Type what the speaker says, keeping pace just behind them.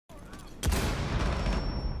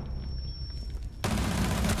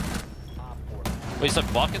Wait, some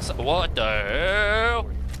fucking what the hell?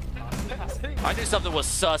 I knew something was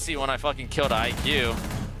sussy when I fucking killed IQ.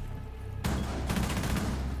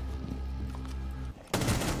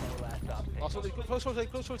 Close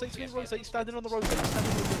rotate, standing on the rotate,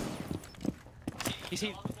 He's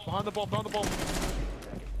behind the bomb,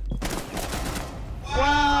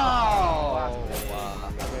 Wow!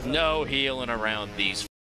 No healing around these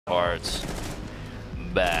parts.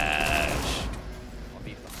 Bash.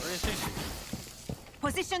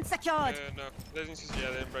 Position secured. No, jynxzi,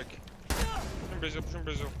 yeah, they break. Push him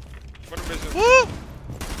Brazil.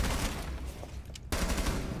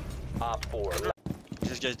 Op 4.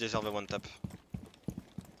 This guy deserve one tap.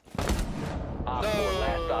 Op 4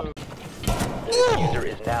 last stop. The diffuser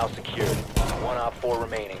is now secured. One Op 4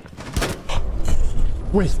 remaining.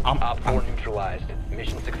 Wait, Op 4 neutralized.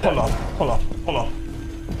 Mission successful. Hold on.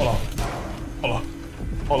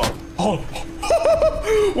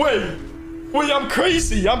 Wait, I'm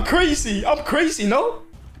crazy, no?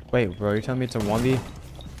 Wait, bro, you're telling me it's a 1v?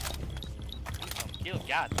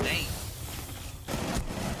 God dang.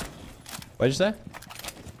 What'd you say?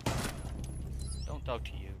 Don't talk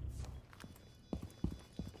to you.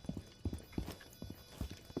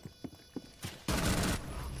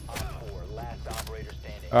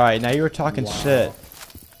 Alright, now you were talking shit.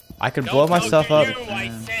 I could blow myself up.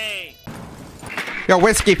 Yo,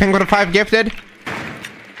 Whiskey, Penguin 5 gifted.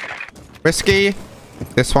 Whiskey,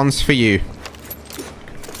 this one's for you.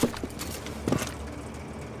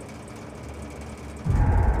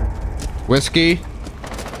 Whiskey,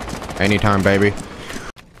 anytime, baby.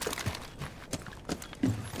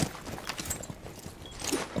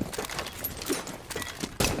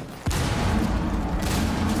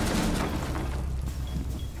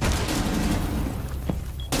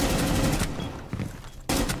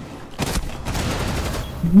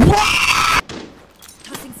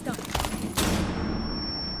 Tossing stun.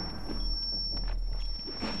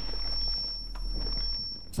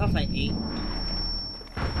 Sounds like 8.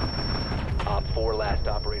 Op 4 last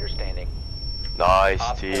operator standing. Nice,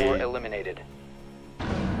 Op 4 eliminated.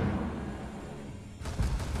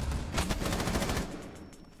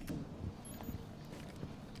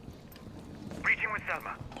 Breaching with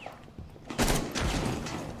Selma.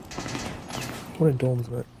 What in dorms,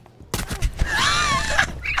 mate?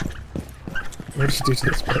 What did you do to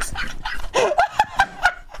this place?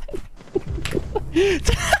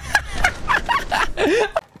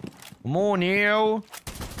 Come on, Neil.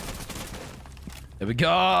 There we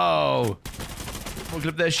go. We'll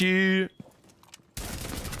clip that shit.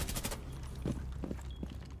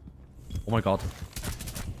 Oh my god.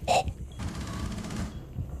 Oh.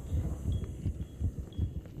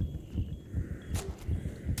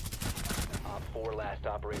 Op 4 last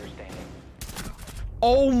operator standing.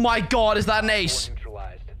 Oh my god, is that an ace?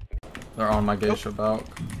 They're on my geisha balk.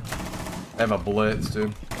 They have a blitz,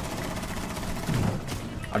 dude.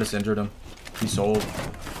 I just injured him. He sold.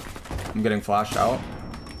 I'm getting flashed out.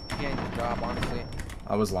 Can't drop, honestly.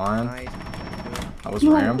 I was lying. Nice. I was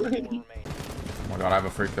rammed. Oh my god, I have a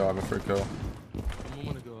free kill. I'm gonna go.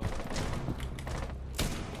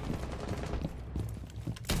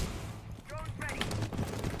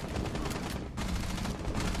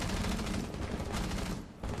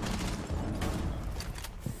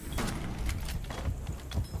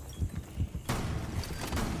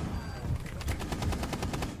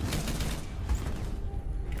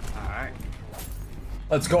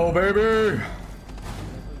 Let's go, baby!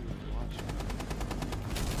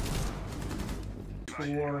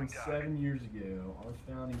 4 and 7 years ago, our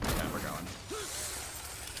founding. Yeah, we're going.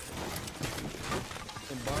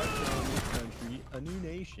 Embarked on this country, a new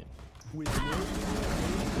nation, with no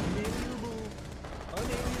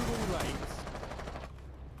unalienable rights.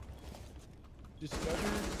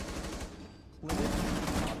 Discovered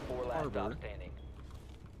Plymouth Op 4 last Harbor. stop standing.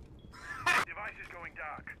 Device is going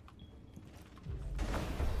dark.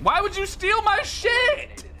 Why would you steal my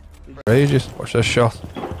shit? Ready? Just watch this shot.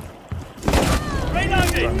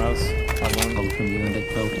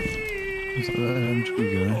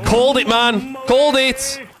 Called it, man. Called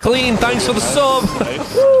it. Clean. Thanks for the sub.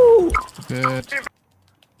 Good. Diffuser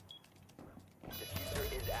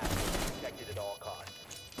is active. Protected at all costs.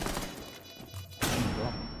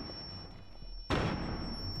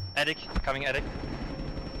 Attic, coming attic.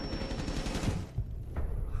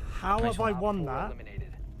 How have I won that?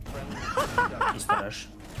 Eliminated. He's finished.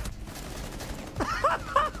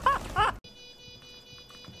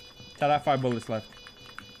 Tell I have 5 bullets left.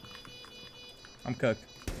 I'm cooked.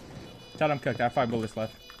 Tell I'm cooked. I have 5 bullets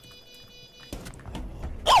left.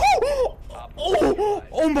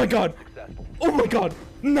 Oh my god! Oh my god!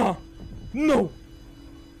 No! No!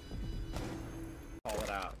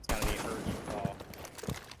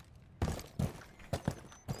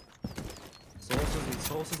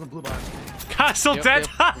 blue box. Castle dead.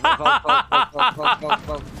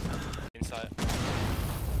 Inside.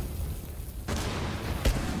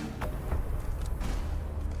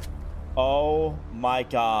 Oh my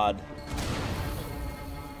god.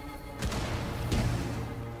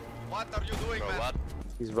 What are you doing, man? What?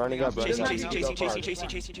 He's running up. Chasing.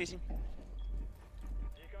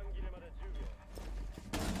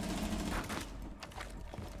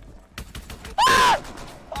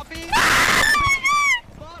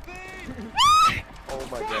 Oh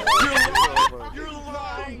my god. You're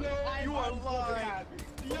lying. You are lying.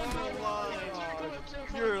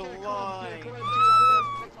 You're lying.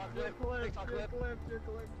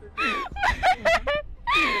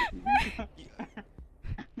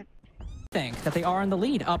 Think that they are in the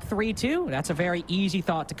lead, up 3-2. That's a very easy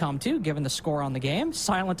thought to come to, given the score on the game.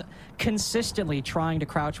 Silent consistently trying to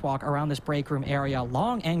crouch walk around this break room area.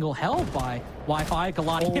 Long angle held by Wi-Fi.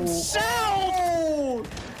 Galati himself!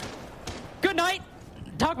 Good night!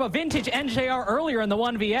 Talk about vintage NJR earlier in the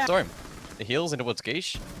 1vs. Storm. The heals into towards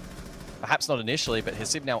Geesh. Perhaps not initially, but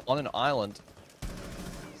Hasib now on an island.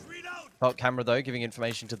 Top camera though, giving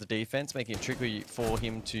information to the defense, making it tricky for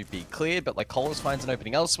him to be cleared, but like Coles finds an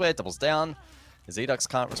opening elsewhere, doubles down. Zedux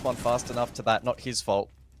can't respond fast enough to that, not his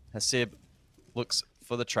fault. Hasib looks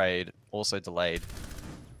for the trade, also delayed.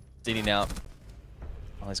 Dini now.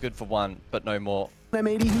 Oh, he's good for one, but no more.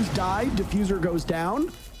 M80 who's died, diffuser goes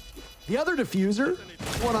down. The other diffuser,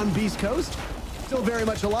 one on Beast Coast, still very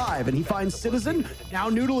much alive, and he finds Citizen. Now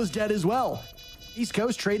Noodle is dead as well. East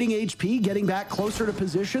Coast trading HP, getting back closer to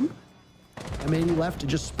position. M80 left to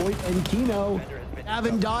just Spoit and Kino.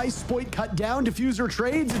 Avin dies, Spoit cut down, diffuser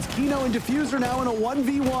trades. It's Kino and diffuser now in a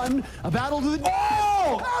 1v1. A battle to the...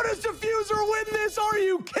 Oh! How does diffuser win this? Are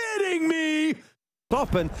you kidding me?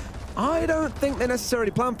 And I don't think they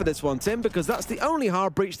necessarily plan for this one, Tim, because that's the only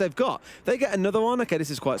hard breach they've got. They get another one. Okay, this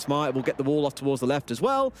is quite smart. We'll get the wall off towards the left as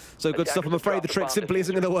well. So good stuff. I'm afraid the trick simply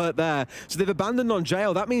isn't going to work there. So they've abandoned on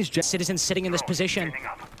Jail. That means Citizen sitting in this position.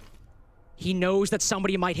 He knows that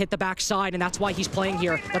somebody might hit the backside, and that's why he's playing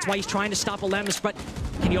here. That's why he's trying to stop Alems, but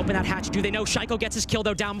can he open that hatch? Do they know? Shaiiko gets his kill,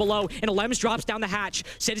 though, down below, and Alems drops down the hatch.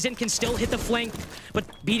 Citizen can still hit the flank, but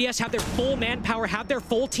BDS have their full manpower, have their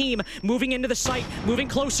full team moving into the site, moving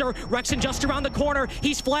closer. Rexon just around the corner.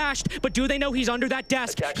 He's flashed, but do they know he's under that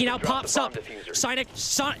desk? He now pops up.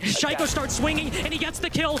 Shaiiko starts swinging, and he gets the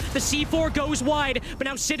kill. The C4 goes wide, but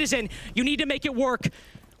now Citizen, you need to make it work.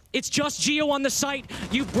 It's just Geo on the site.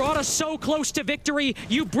 You brought us so close to victory.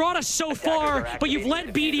 You brought us so far, but you've let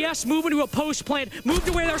BDS move into a post plant, move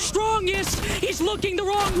to where they're strongest. He's looking the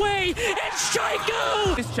wrong way. It's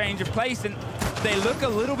Shaiiko! This change of place, and they look a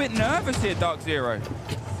little bit nervous here, Dark Zero.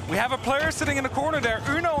 We have a player sitting in the corner there,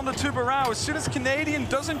 Uno on the Tubarao. As soon as Canadian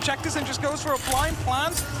doesn't check this and just goes for a blind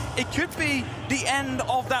plant, it could be the end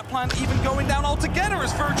of that plant even going down altogether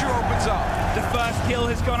as Virtue opens up. The first kill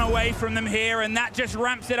has gone away from them here, and that just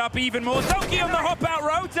ramps it up even more. Donkey on the hop out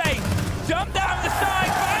rotate, jump down the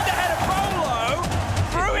side, find ahead of Beaulo,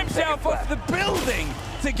 threw himself off the building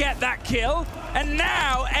to get that kill, and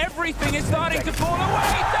now everything is starting to fall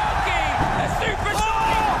away.